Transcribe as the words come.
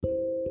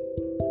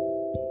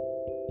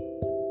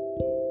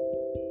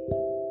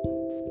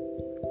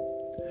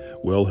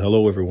Well,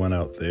 hello everyone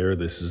out there.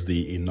 This is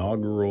the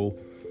inaugural?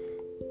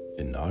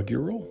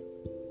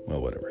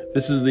 Well, whatever.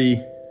 This is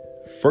the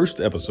first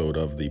episode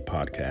of the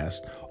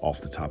podcast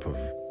off the top of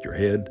your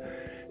head.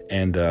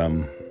 And,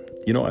 I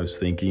was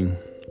thinking,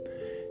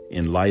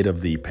 in light of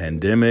the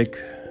pandemic,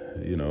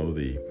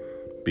 the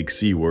big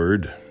C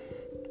word,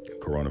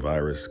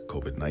 coronavirus,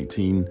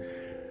 COVID-19,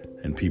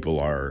 and people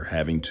are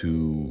having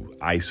to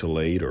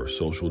isolate or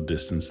social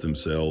distance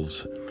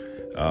themselves.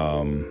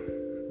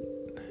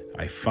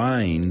 I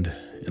find,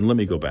 and let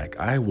me go back.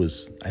 I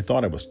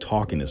thought I was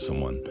talking to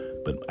someone,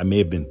 but I may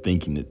have been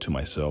thinking it to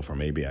myself, or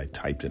maybe I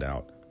typed it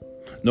out.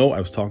 No, I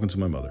was talking to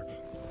my mother.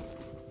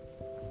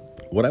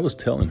 What I was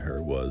telling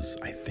her was,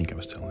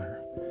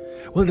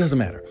 well, it doesn't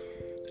matter.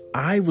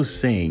 I was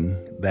saying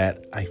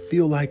that I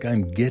feel like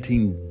I'm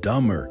getting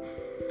dumber.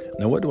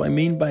 Now, what do I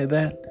mean by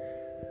that?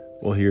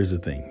 Well, here's the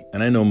thing,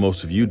 and I know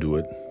most of you do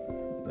it.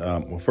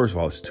 Well, first of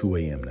all, it's 2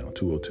 a.m. now,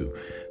 2:02.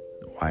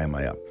 Why am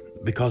I up?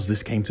 Because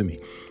this came to me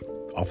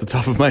off the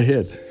top of my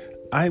head.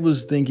 I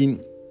was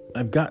thinking,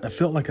 I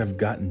felt like I've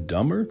gotten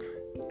dumber,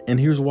 and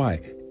here's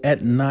why.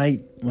 At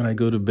night, when I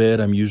go to bed,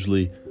 I'm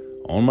usually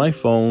on my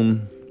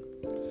phone,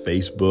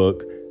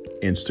 Facebook,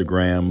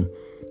 Instagram,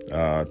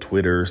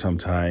 Twitter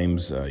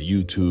sometimes,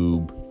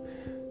 YouTube.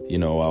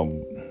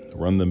 I'll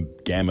run the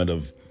gamut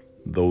of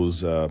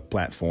those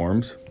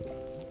platforms.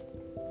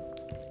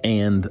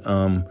 And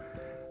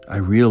I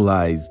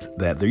realized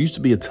that there used to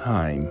be a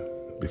time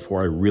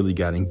before I really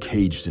got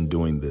engaged in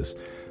doing this,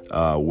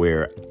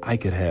 where I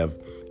could have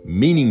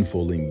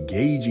meaningful,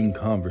 engaging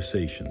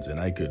conversations, and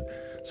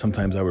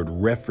sometimes I would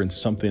reference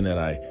something that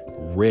I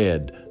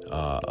read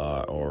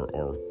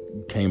or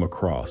came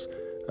across,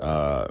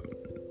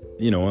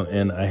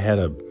 and I had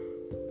a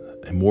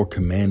more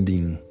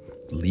commanding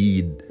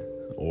lead,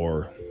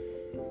 or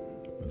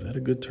was that a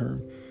good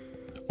term?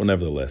 Well,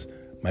 nevertheless,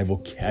 my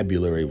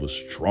vocabulary was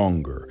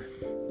stronger.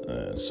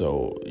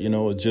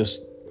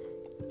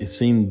 It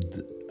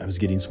seemed I was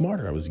getting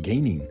smarter. I was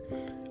gaining.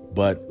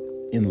 But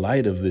in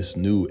light of this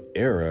new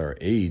era or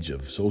age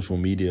of social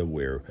media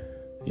where,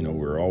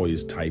 we're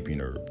always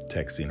typing or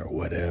texting or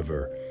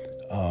whatever,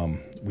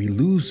 we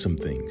lose some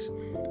things.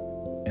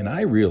 And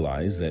I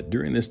realized that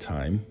during this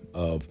time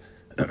of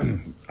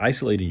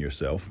isolating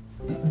yourself,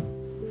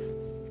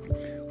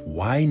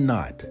 why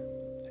not,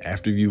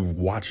 after you've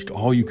watched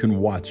all you can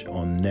watch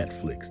on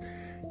Netflix,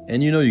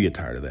 and you get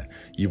tired of that.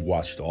 You've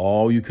watched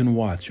all you can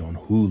watch on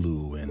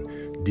Hulu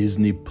and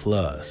Disney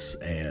Plus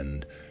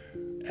and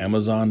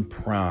Amazon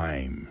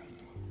Prime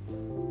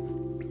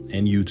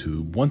and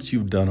YouTube. Once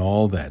you've done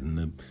all that, and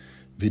the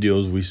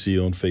videos we see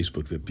on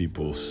Facebook that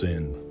people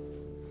send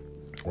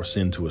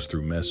to us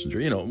through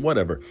Messenger,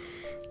 whatever.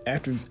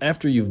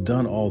 After you've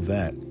done all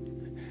that,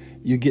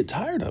 you get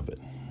tired of it,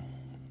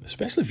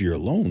 especially if you're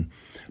alone.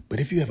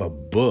 But if you have a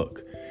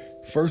book,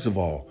 first of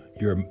all,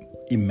 your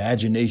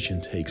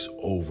imagination takes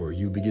over.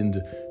 You begin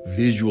to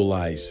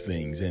visualize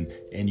things and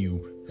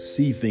you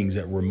see things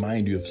that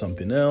remind you of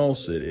something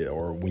else.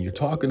 Or when you're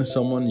talking to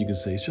someone, you can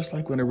say, it's just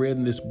like when I read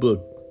in this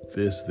book,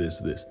 this.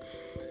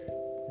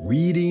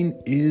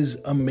 Reading is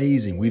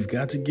amazing. We've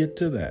got to get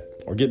to that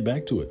or get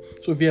back to it.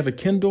 So if you have a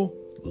Kindle,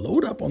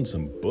 load up on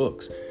some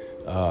books.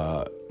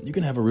 You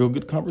can have a real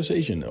good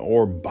conversation,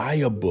 or buy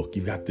a book.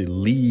 You've got the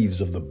leaves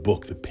of the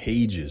book, the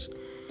pages.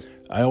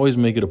 I always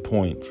make it a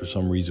point, for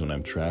some reason, when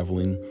I'm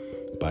traveling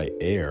by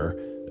air,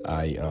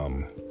 I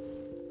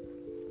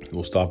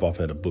will stop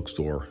off at a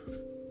bookstore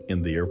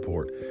in the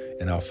airport,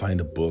 and I'll find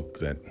a book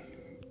that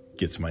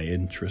gets my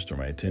interest or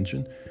my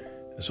attention,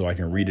 so I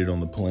can read it on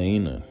the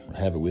plane and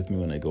have it with me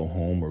when I go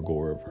home or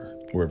go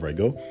wherever I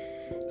go.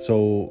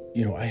 So,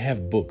 I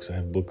have books. I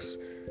have books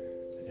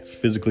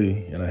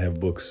physically, and I have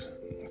books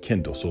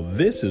Kindle. So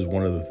this is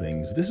one of the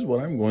things. This is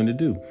what I'm going to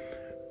do.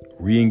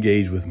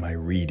 Re-engage with my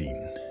reading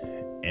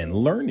and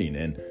learning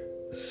and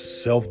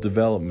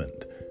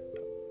self-development,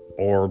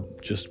 or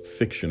just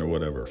fiction or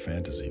whatever,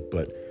 fantasy.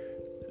 But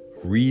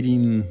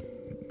reading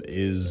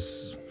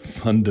is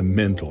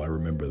fundamental. I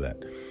remember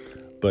that.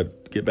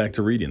 But get back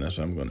to reading. That's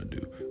what I'm going to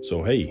do.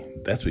 So, hey,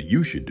 that's what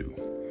you should do.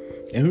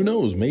 And who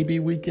knows, maybe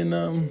we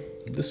can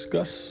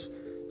discuss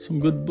some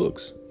good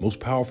books. Most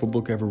powerful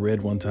book I ever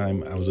read one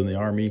time, I was in the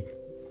Army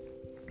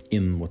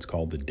in what's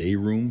called the day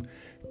room.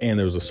 And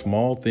there was a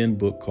small, thin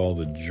book called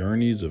The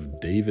Journeys of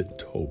David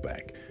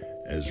Toback,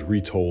 as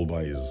retold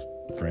by his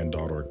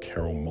granddaughter,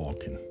 Carol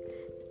Malkin.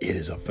 It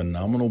is a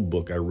phenomenal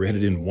book. I read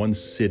it in one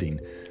sitting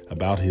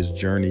about his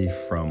journey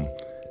from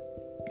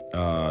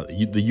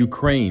the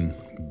Ukraine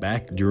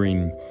back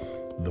during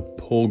the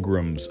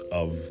pogroms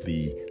of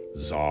the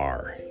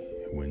Tsar,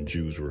 when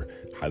Jews were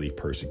highly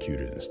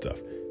persecuted and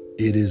stuff.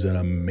 It is an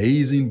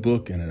amazing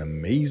book and an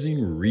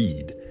amazing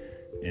read,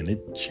 and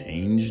it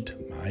changed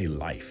my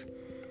life.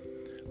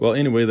 Well,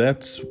 anyway,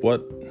 that's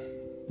what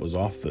was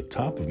off the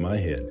top of my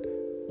head.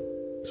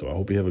 So I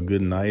hope you have a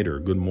good night or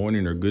good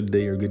morning or good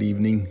day or good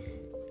evening,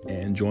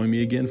 and join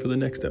me again for the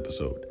next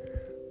episode.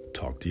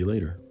 Talk to you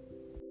later.